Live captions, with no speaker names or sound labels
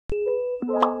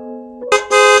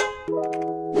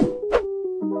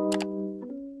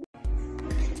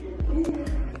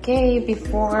Okay,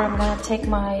 before I'm gonna take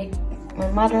my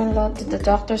mother-in-law to the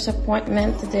doctor's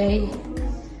appointment today.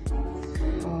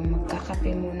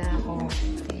 Magkakape muna ako.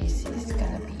 This is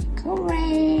gonna be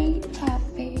great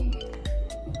coffee.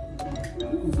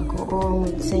 Bagoong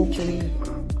with Century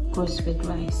goes with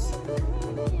rice.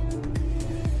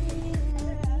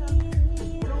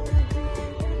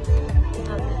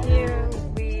 I'm here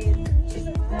with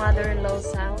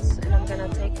mother-in-law's house, and I'm gonna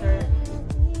take her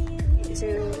to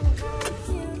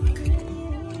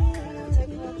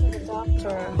the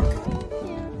doctor.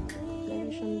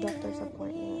 Maybe some doctor's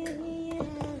appointment.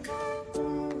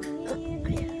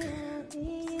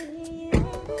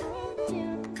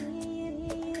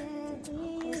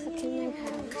 How's the cleaning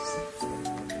house?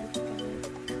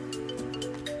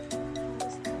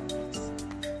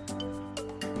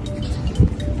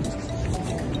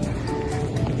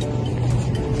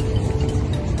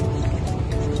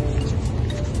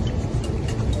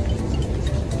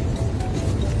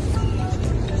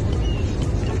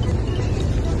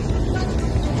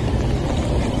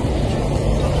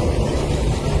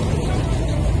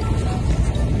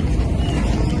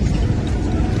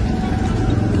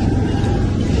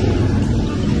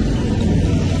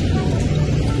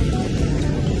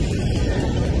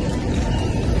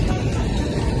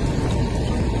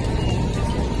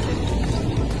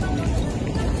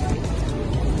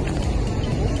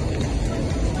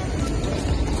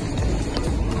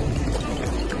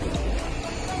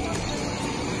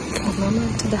 Mama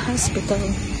to the hospital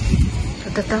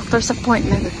for the doctor's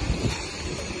appointment.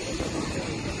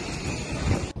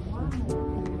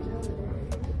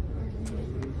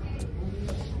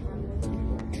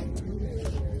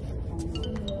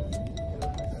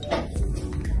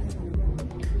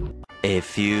 A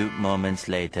few moments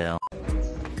later.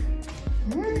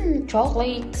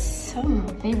 Chocolates. Some of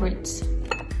my favorites.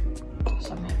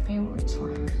 Those are my favorites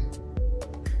ones.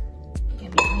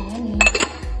 Yummy, yummy.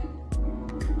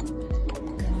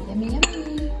 Yummy,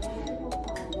 yummy.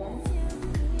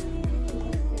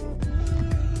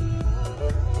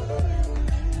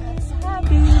 That's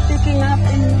happy picking up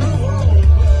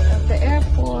at the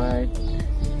airport.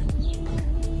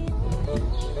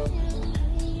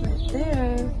 Right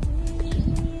there.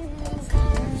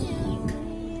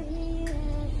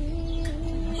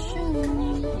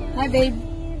 Hi, babe.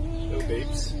 Hello,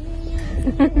 babes.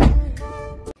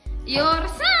 Your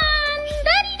son!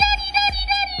 Daddy, daddy, daddy,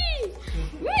 daddy!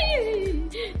 Whee!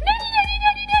 Daddy, daddy,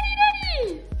 daddy, daddy, daddy!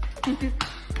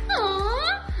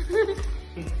 Aww!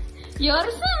 Your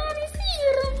son is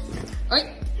here! Oi!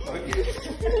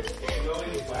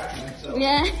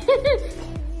 Yeah.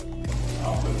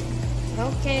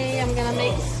 Okay, I'm gonna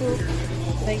make soup.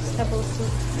 Vegetable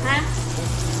soup. Huh?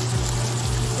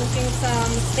 Cooking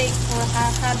some steak for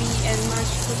hubby and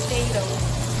mashed potato.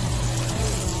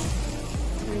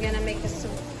 I'm gonna make a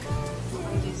soup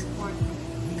on this pork.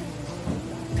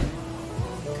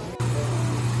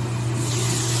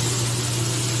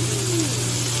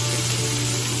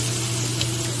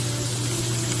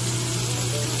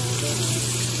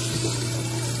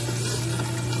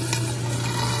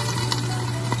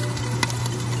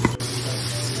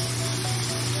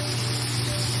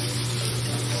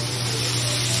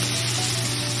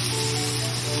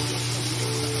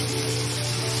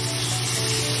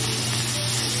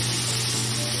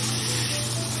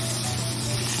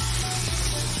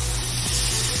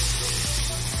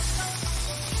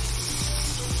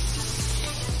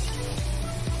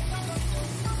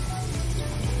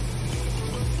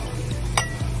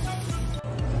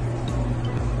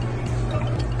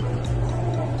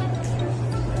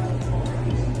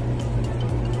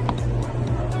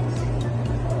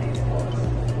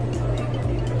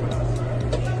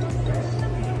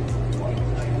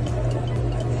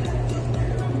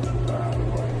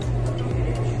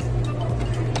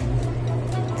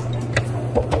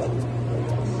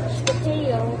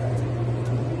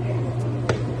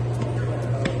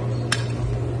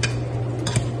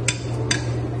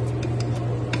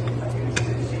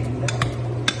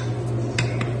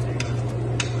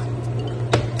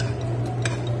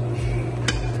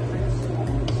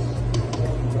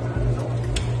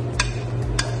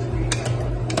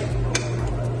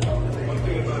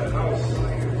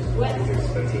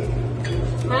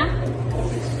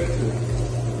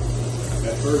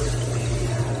 first.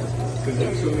 Because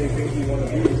there's so many things you want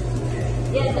to do.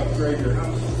 Yeah, Upgrade your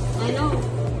house. I know.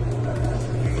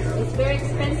 It's very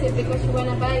expensive because you want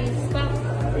to buy stuff.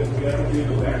 Because you have to do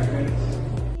the back fence.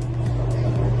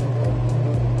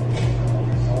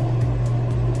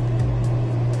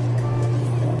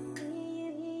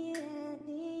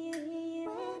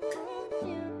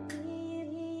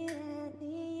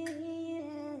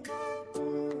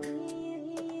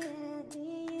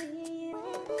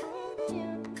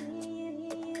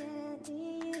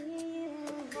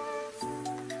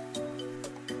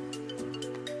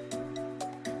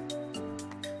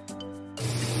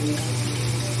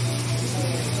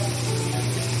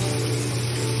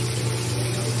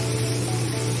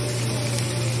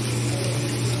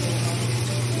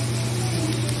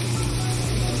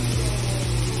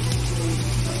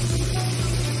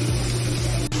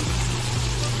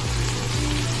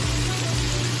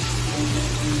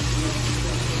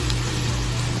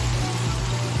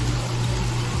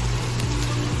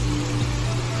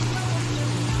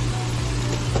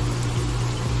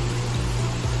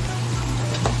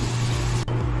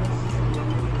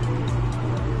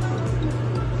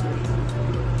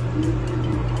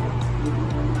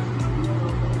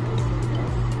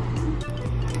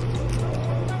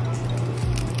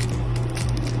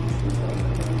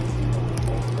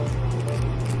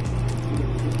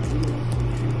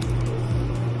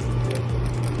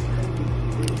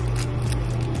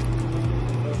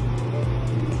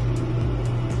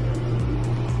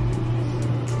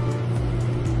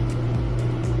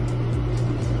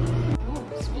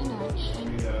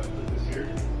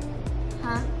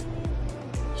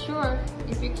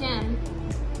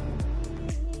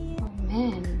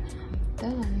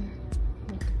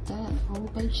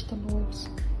 vegetables.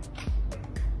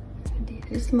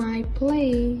 This is my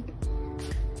plate.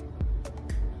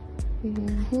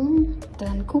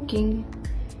 Done cooking.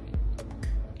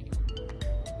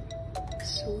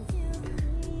 Soup.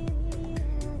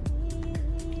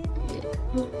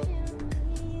 Yeah.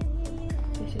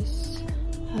 This is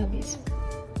hubby's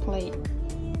plate.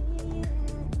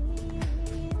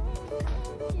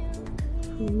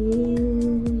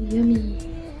 Ooh, yummy.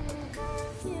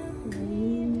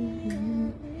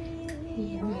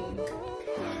 Yummy.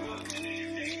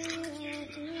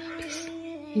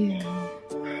 Yeah.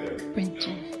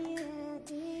 Printer.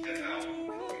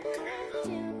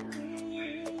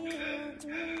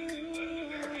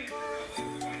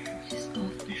 His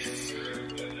office.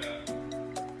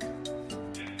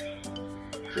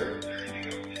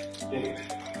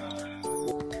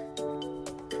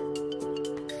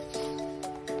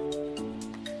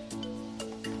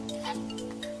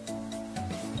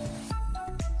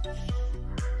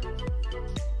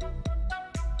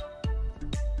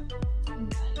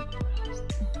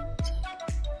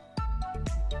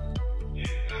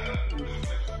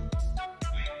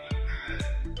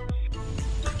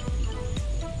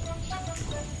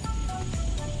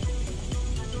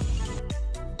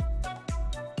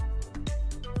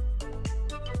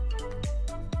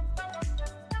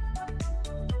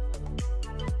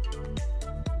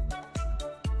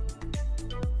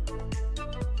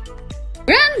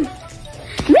 Run!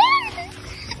 Run!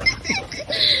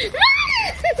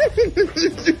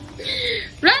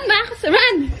 Run, Max!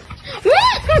 Run!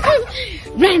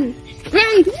 Run!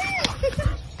 Run!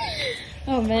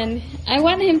 Oh man, I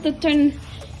want him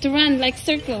to run like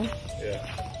circle. Yeah.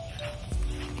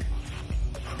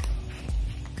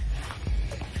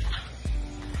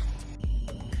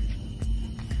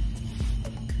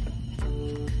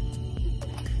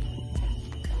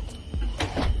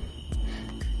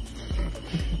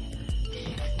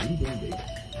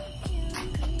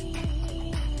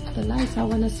 The lights, I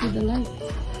wanna see the lights.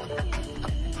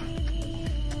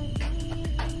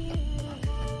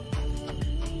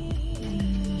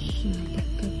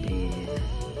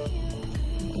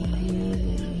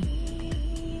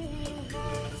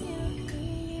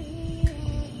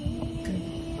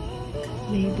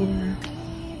 Labor.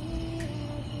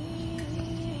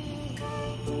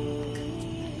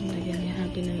 Lagyan niya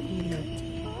happy ng ilaw.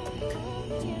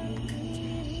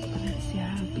 Let's see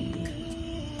happy.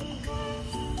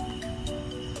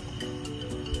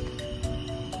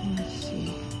 Let's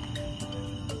see.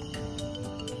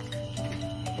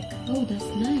 Oh,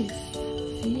 that's nice.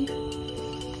 See?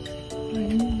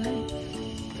 New light.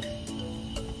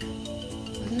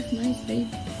 Oh, that's nice, babe.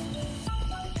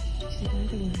 See the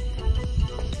other one.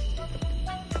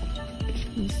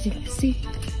 See?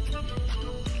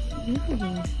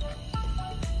 Oh,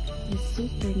 it's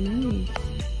super nice.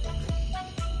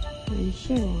 I'm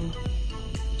sure.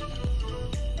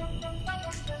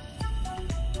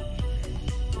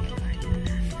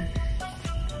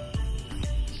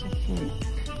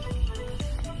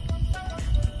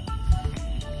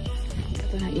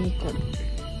 Ito na ikot.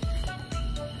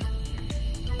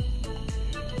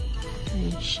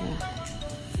 Ayan siya.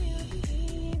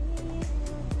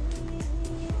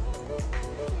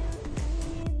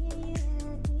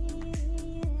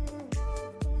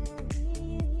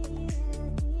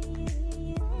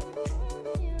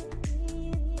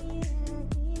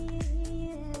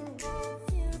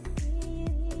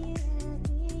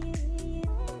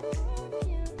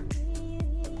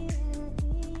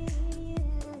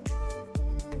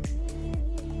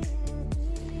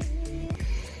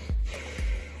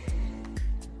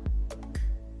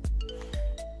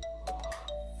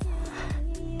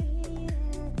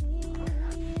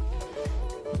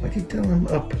 Why'd you tell him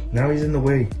up? Now he's in the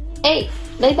way. Hey,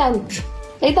 lay down.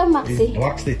 Lay down, Maxi. He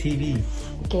blocks the TV.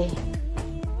 Okay.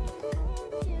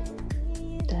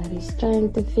 Daddy's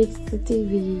trying to fix the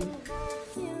TV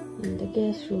in the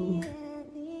guest room.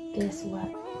 Guess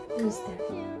what? Who's there?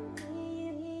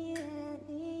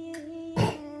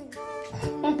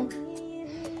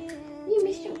 You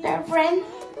miss your girlfriend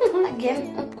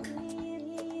again?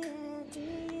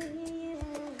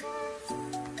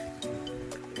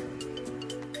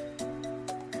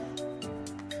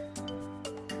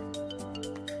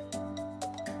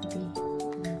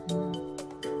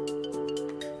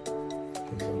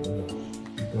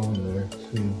 Going there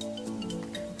soon.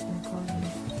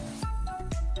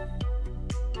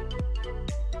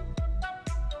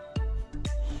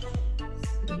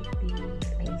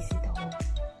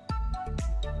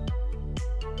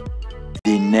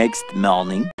 The next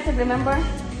morning. Remember?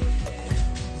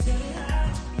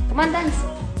 Come on, dance.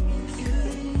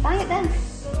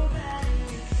 Dance.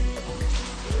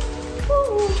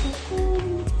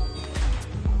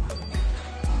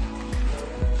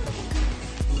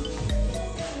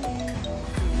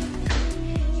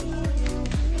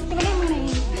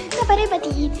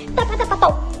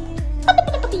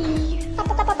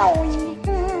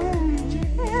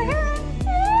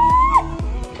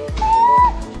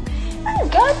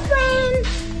 Girlfriend!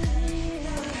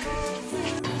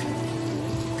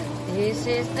 This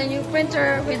is the new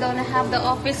printer. We don't have the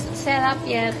office set up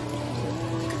yet.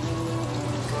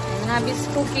 And Abby's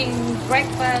cooking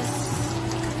breakfast.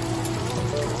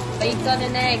 Bacon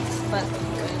and eggs, but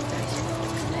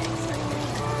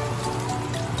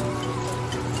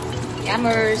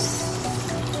yummers.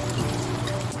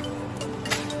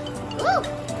 Ooh!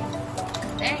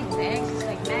 Dang, the eggs is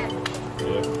like mad.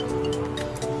 Yeah.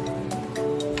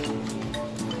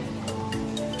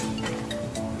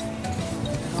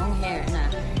 Long hair na.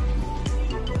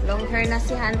 Long hair na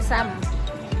si Handsome.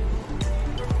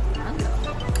 Ano?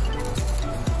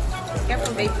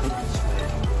 Careful, babe.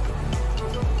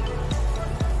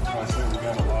 I said we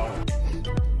got a lot.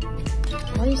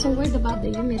 Why are you so worried about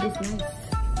the humid? It's nice.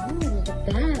 Oh, look at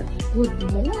that. Good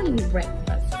morning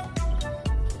breakfast.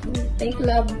 Thank you,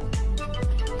 love.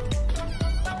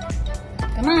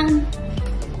 Come on.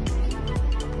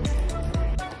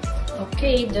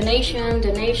 Okay, donation.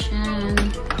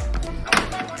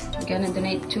 I'm gonna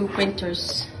donate 2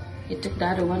 printers. You took the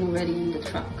other one already in the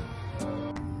truck.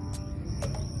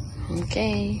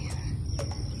 Okay.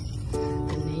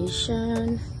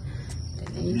 Donation.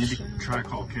 You need to try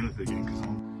call Kenneth again because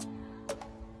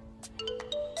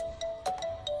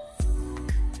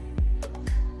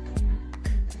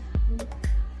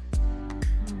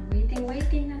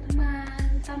Waiting na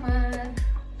tamad.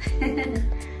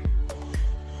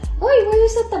 Uy, wala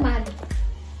sa tamad.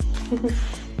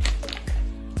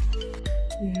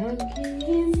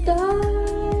 Naghihintay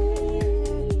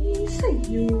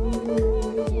sa'yo.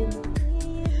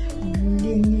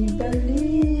 Muling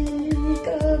balik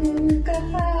ang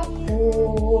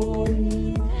kahapon.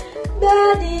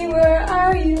 Daddy, where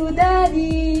are you,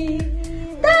 Daddy?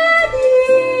 Daddy!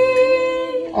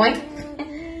 Oy!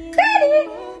 Daddy!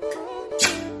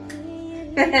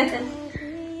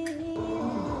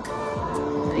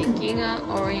 Drinking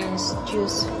orange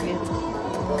juice with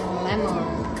lemon.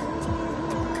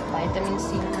 Vitamin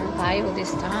C naman tayo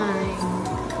this time.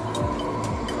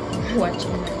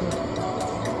 Watching the good.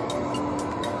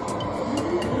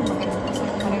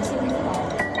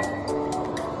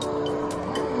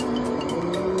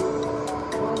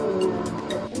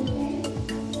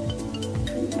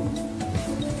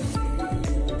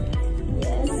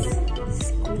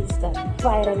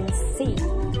 Vitamin C.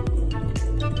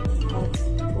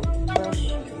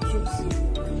 Toothbrush juice.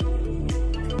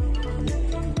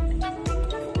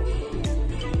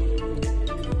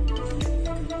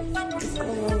 This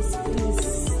one is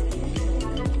please.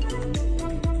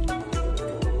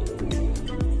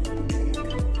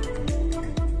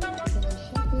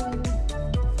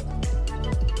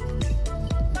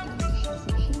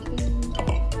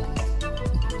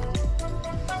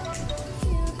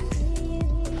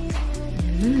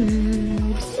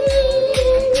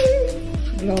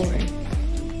 Blower.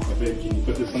 Babe, can you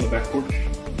put this on the back porch?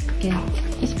 Okay,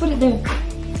 just put it there.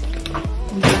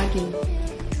 I'm dragging.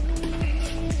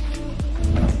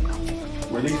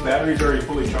 Were these batteries already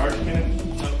fully charged, Kenneth?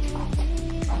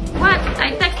 What?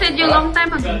 I texted you a long time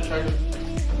You ago. gotta charge it.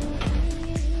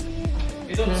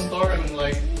 You don't store them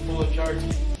like full of charge.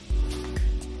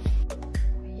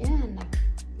 Ayan,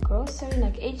 nag-grocery,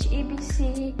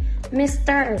 nag-HEBC.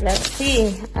 Mister, let's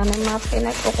see. Ano mga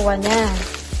pinagkukuha niya?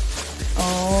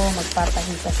 Oh,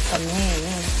 magpapahitas kami.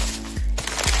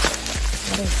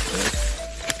 What is this?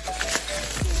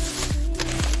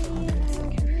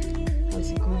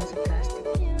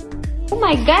 Oh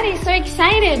my God, he's so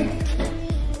excited!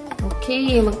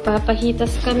 Okay,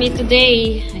 magpapahitas kami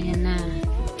today. Ayan na.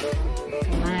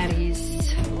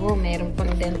 Kamaris. Oh, meron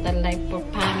pang dental life for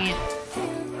pangit.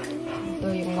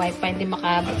 Ito yung wifi hindi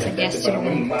makaabot sa guest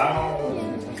room.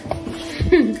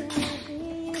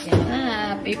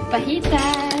 Yeah,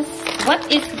 fajitas. What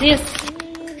is this?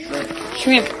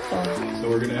 Shrimp. Oh. So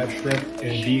we're gonna have shrimp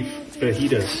and beef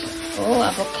fajitas. Oh,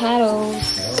 avocados.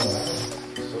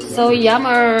 So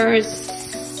yummers.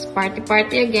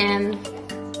 Party again.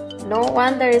 No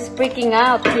wonder he's freaking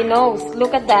out. He knows.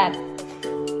 Look at that.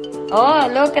 Oh,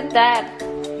 look at that.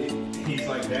 He's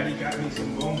like, Daddy got me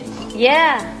some bones.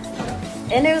 Yeah.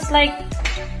 And it was like,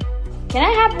 can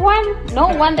I have one? No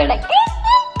wonder, like,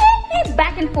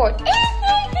 back and forth.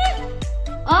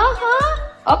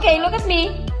 Uh-huh. Okay, look at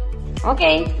me.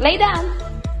 Okay, lay down.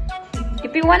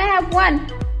 If you want to have one.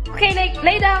 Okay,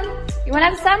 lay down. You want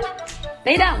to have some?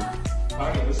 Lay down.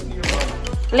 Alright, listen to your mom.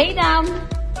 Lay down.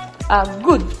 A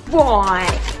good boy.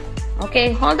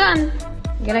 Okay, hold on.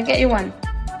 I'm gonna get you one.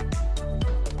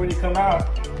 When you come out.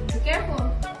 Be careful.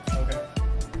 Okay.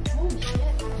 Oh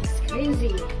shit, that's crazy.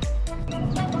 easy.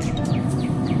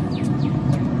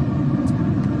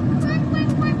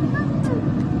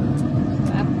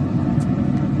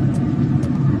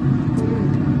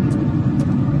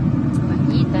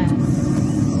 Fajitas.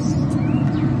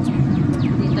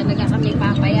 Hindi talaga kami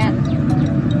papayat.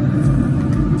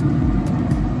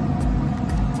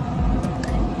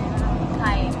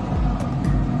 Time.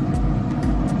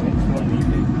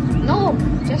 No,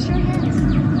 just your hands.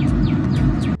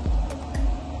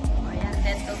 O yan,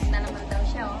 dead dog na naman daw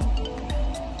siya, oh.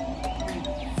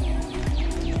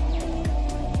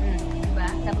 Diba?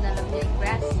 Love na love niya yung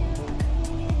grass.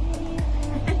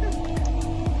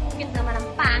 Cute naman ang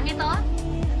pangit, oh.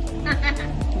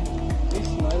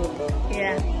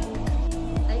 Yeah.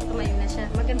 Ay, tumayo na siya.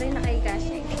 Maganda yung nakahiga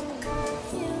siya.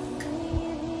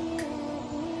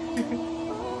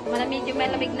 Medyo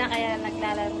malamig na kaya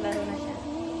naglalaro-laro na siya.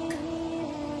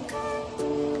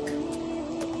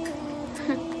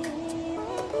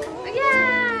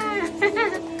 Yeah!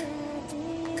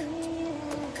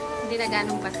 Hindi na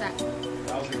ganong basa.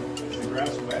 Is the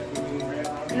grass wet?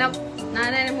 Nope,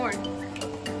 not anymore.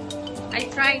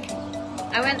 I tried.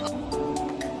 I went.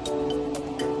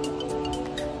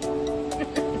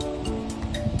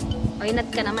 O, inat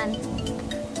ka naman.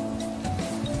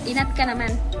 Inat ka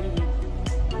naman.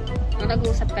 O,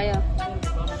 nag-uusap kayo.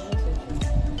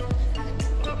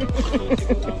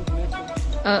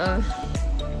 Oo.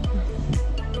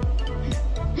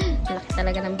 Laki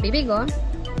talaga ng bibig, oh.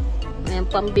 Ayan,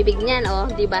 pambibig niyan, oh.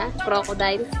 Diba?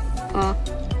 Crocodile. Oh.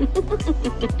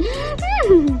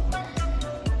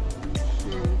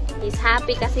 He's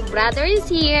happy kasi brother is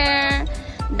here.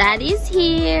 Daddy is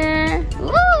here.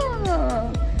 Woo!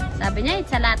 Sabi niya, it's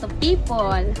a lot of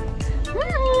people.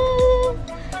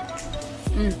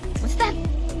 What's that?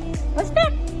 What's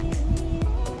that?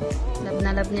 Love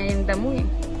na love niya yung damo, eh.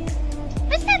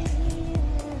 What's that?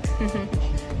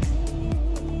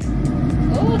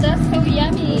 Oh, that's so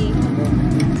yummy.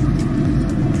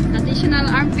 Additional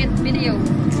armpit video.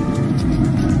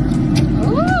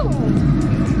 Oh!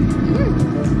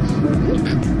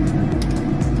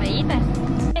 Fajitas.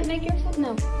 Make yourself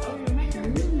now.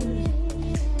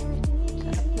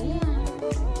 Sarap na yan.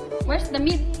 Where's the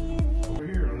meat? Over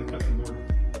here on the cutting board.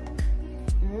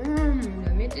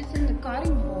 The meat is in the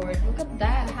cutting board. Look at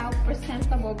that. How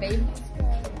presentable, babe.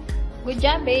 Good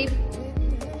job, babe.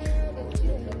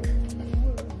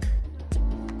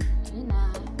 Yun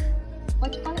na.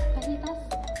 What you call it? Fajitas?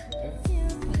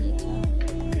 Fajita.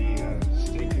 The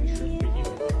steak and shrimp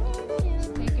fajita.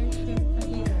 Steak and shrimp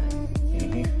fajita.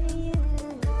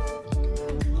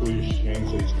 Cool your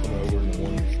hands so he's coming over in the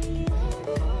morning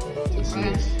to see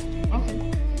us. Okay.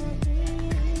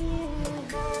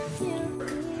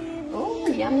 Oh,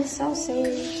 yummy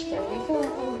sausage. There we go,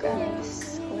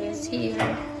 guys. Kuya's here.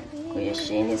 Kuya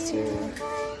Shane is here.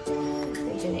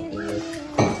 We're gonna eat.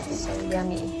 So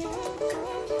yummy.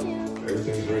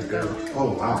 Everything's right there.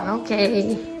 Oh, wow.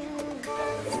 Okay.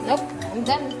 Nope, I'm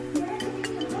done.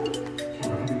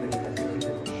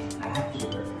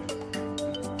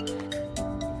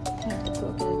 Have to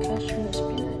cook the cashew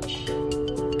spinach.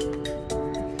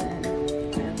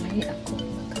 And may ako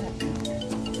cut.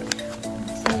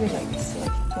 Maybe like this,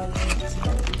 like 1 minute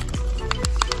done.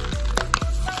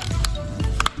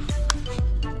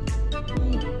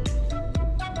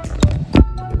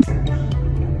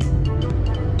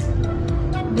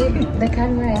 The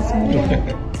camera is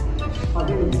moving. Oh,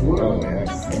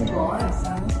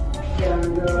 yeah.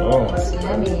 Oh. It's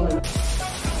yummy. Look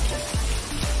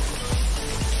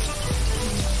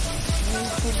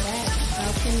at that.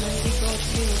 How can we go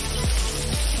to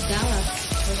Dallas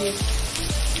for this?